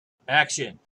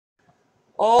Action.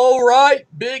 All right,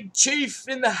 Big Cheif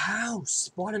in the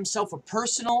house. Bought himself a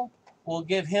personal. We'll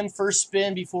give him first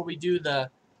spin before we do the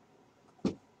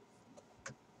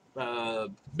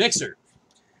mixer.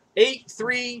 8,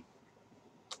 3,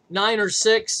 9, or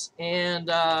 6,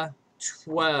 and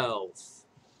 12.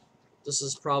 This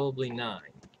is probably 9.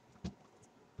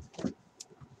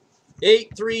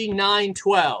 8, 3, 9,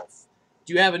 12.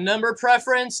 Do you have a number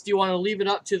preference? Do you want to leave it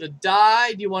up to the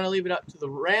die? Do you want to leave it up to the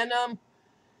random?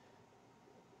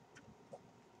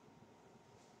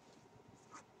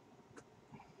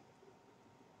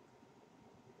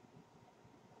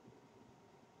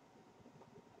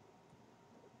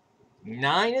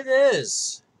 Nine it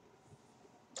is.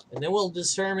 And then we'll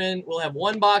determine, we'll have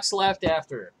one box left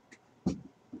after.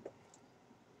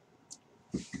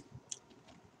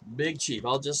 Big Cheif.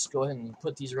 I'll just go ahead and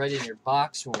put these right in your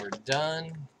box when we're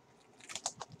done.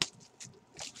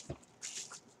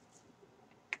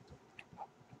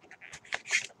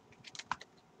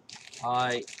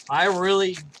 I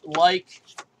really like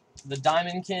the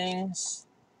Diamond Kings.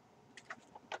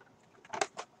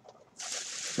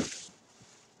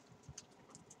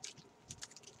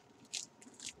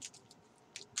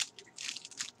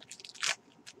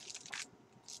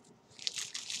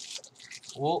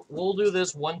 We'll do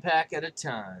this one pack at a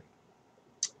time.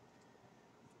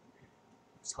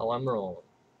 That's how I'm rolling.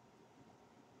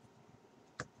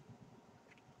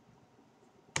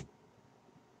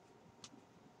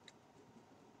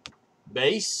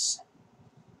 Base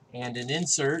and an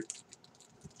insert.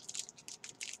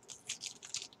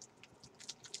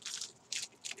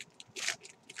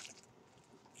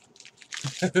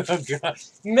 Oh god,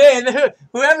 man!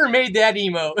 Whoever made that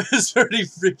emo is pretty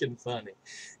freaking funny.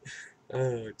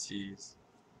 Oh jeez.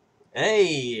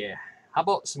 Hey, how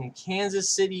about some Kansas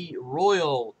City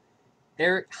Royal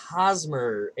Eric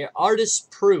Hosmer Artist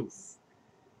Proof?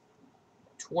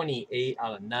 28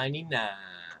 out of 99.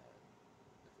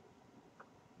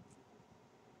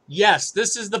 Yes,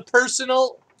 this is the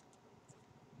personal.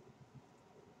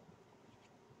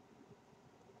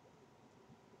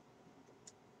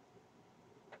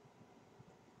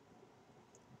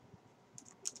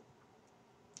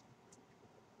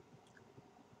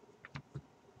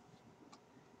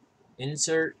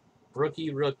 Insert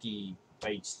rookie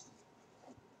base.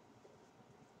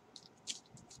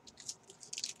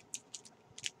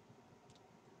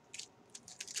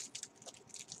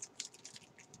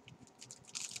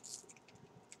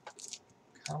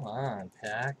 Come on,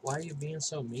 pack. Why are you being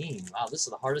so mean? Wow, this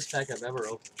is the hardest pack I've ever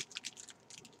opened.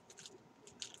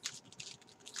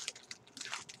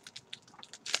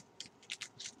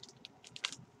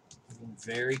 I'm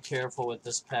very careful with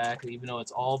this pack, even though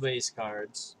it's all base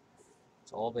cards.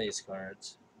 It's all base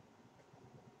cards.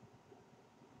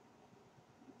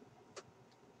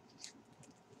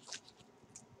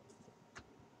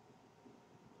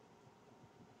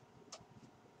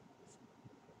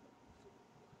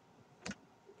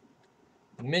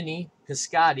 Mini,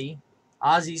 Piscotti,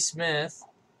 Ozzie Smith.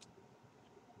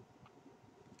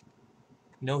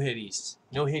 No hitties.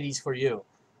 No hitties for you.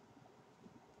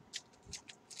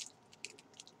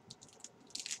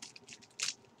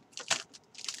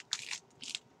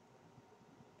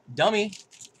 Dummy.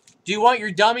 Do you want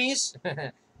your dummies?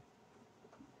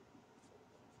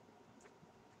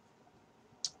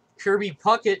 Kirby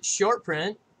Puckett short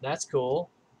print. That's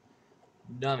cool.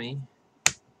 Dummy.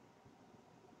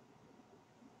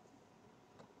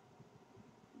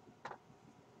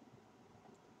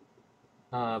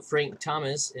 Frank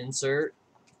Thomas insert.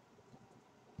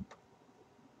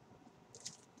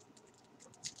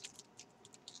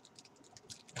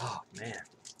 Oh man,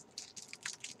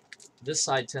 this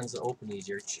side tends to open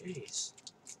easier. Jeez,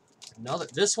 another.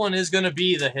 This one is gonna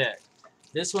be the hit.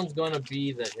 This one's gonna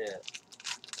be the hit.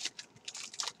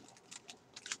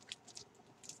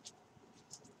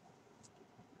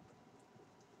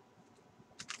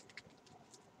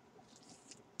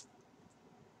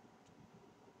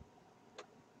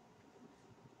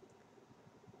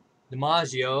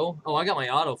 DiMaggio. Oh, I got my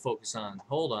autofocus on.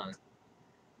 Hold on.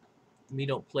 Me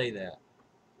don't play that.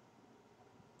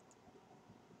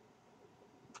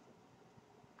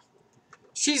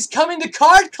 She's coming to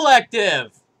Card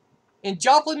Collective in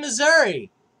Joplin,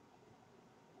 Missouri.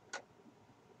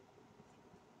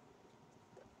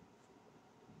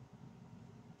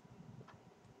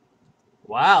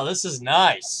 Wow, this is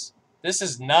nice. This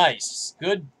is nice.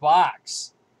 Good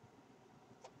box.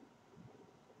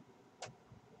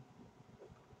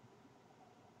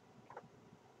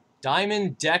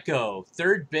 Diamond Deco,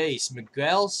 third base,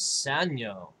 Miguel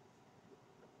Sano.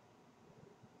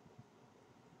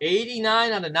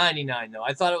 89 out of 99, though.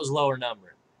 I thought it was lower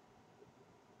number.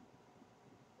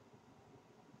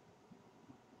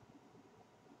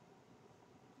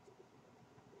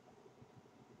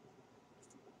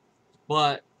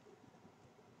 but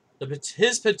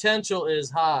his potential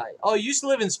is high. Oh, you used to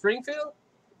live in Springfield?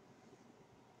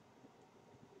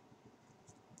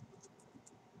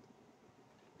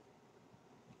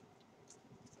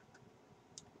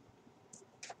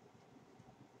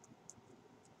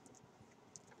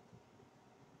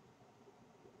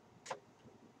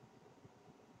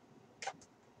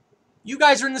 You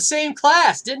guys are in the same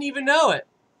class. Didn't even know it.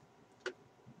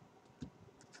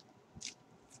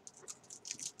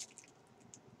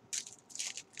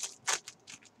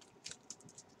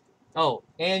 Oh,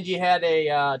 and you had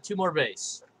a 2 more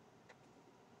base.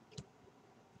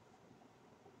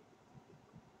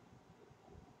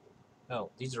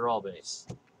 Oh, these are all base.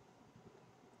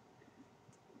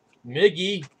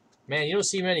 Miggy. Man, you don't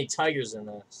see many tigers in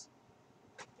this.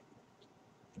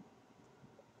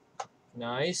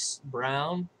 Nice.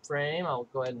 Brown frame. I'll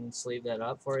go ahead and sleeve that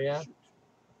up for you.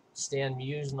 Stan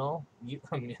Musial.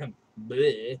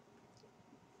 Bleh.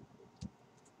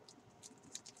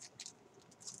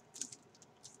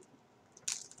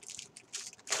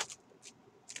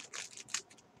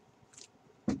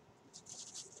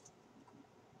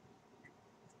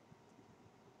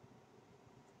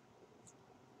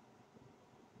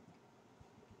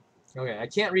 Okay, I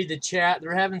can't read the chat.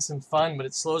 They're having some fun, but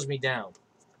it slows me down.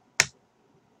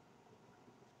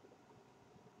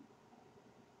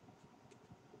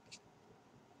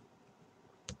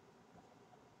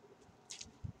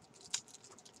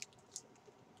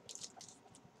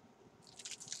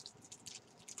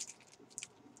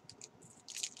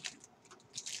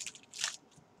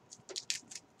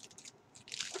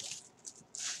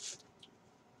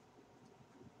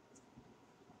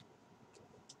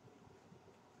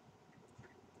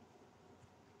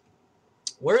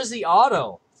 Where's the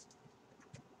auto?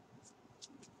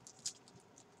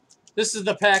 This is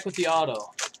the pack with the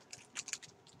auto.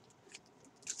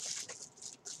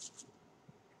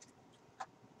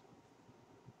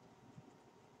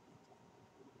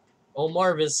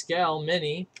 Omar Vizquel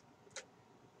Mini.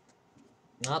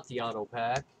 Not the auto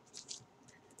pack.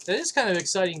 That is kind of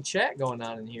exciting chat going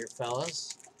on in here,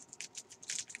 fellas.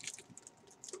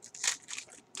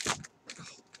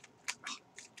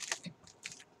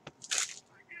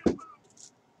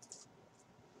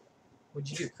 What'd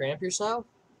you do, cramp yourself?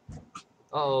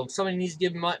 Uh-oh, somebody needs to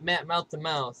give Matt mouth to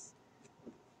mouth.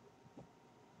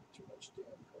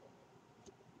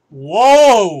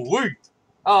 Whoa! Wait.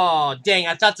 Oh, dang,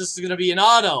 I thought this was going to be an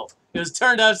auto. It was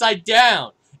turned upside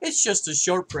down. It's just a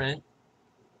short print.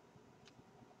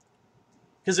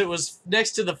 Because it was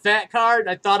next to the fat card,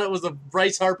 I thought it was a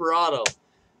Bryce Harper auto.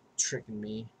 Tricking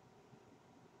me.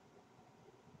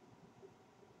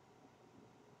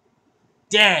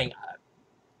 Dang.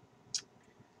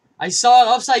 I saw it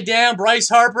upside down. Bryce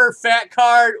Harper, fat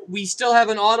card. We still have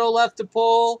an auto left to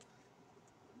pull.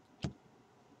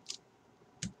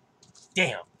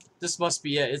 Damn. This must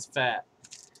be it. It's fat.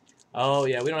 Oh,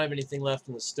 yeah. We don't have anything left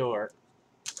in the store.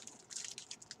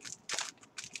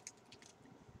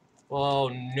 Oh,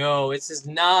 no. This is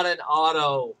not an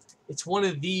auto. It's one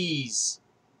of these.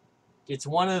 It's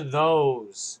one of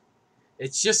those.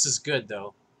 It's just as good,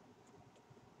 though.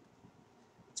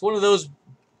 It's one of those.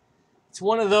 It's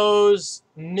one of those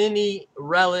mini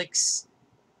relics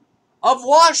of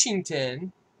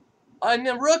Washington. And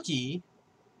a rookie.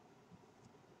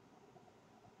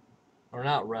 Or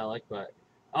not relic, but...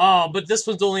 Oh, but this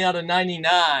one's only out of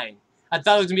 99. I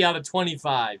thought it was going to be out of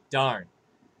 25. Darn.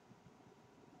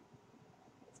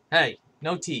 Hey,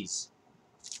 no tease.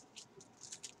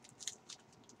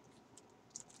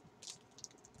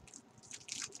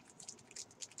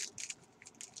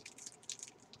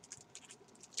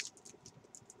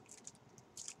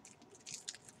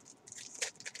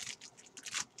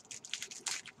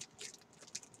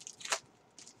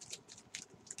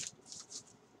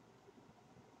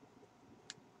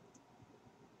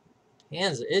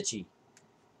 Hands are itchy.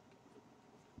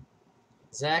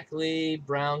 Zach Lee,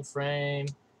 brown frame.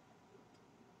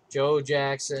 Joe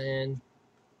Jackson.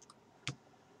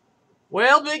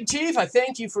 Well, Big Chief, I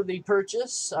thank you for the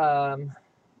purchase.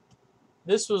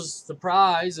 This was the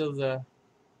prize of the...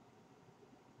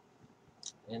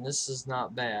 And this is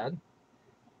not bad.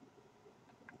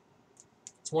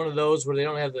 It's one of those where they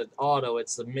don't have the auto.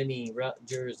 It's the mini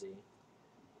jersey.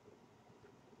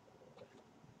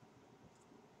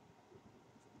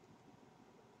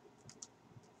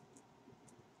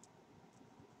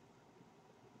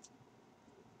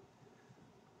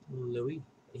 Louis.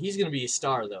 He's going to be a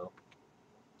star, though.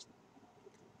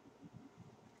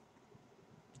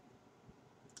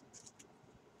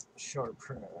 Short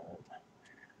print.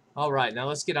 All right, now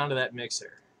let's get onto that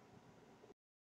mixer.